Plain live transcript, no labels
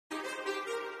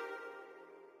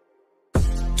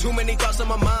Too many thoughts on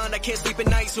my mind, I can't sleep at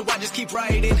night, so I just keep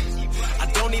writing. I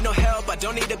don't need no help, I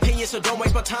don't need opinions, so don't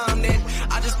waste my time then.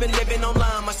 I just been living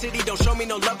online, my city don't show me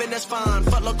no love and that's fine.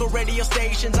 Fuck local radio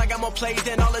stations, I got more plays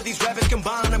than all of these rappers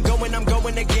combined. I'm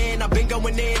going again, I've been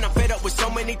going in, I'm fed up with so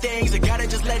many things. I gotta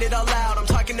just let it all out, I'm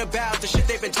talking about the shit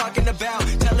they've been talking about.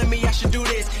 Telling me I should do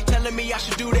this, telling me I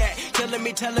should do that.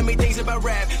 Telling me things about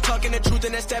rap. Talking the truth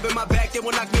and that stab in my back, they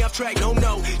will knock me off track.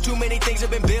 No, too many things have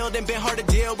been building, been hard to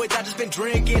deal with, I just been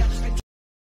drinking.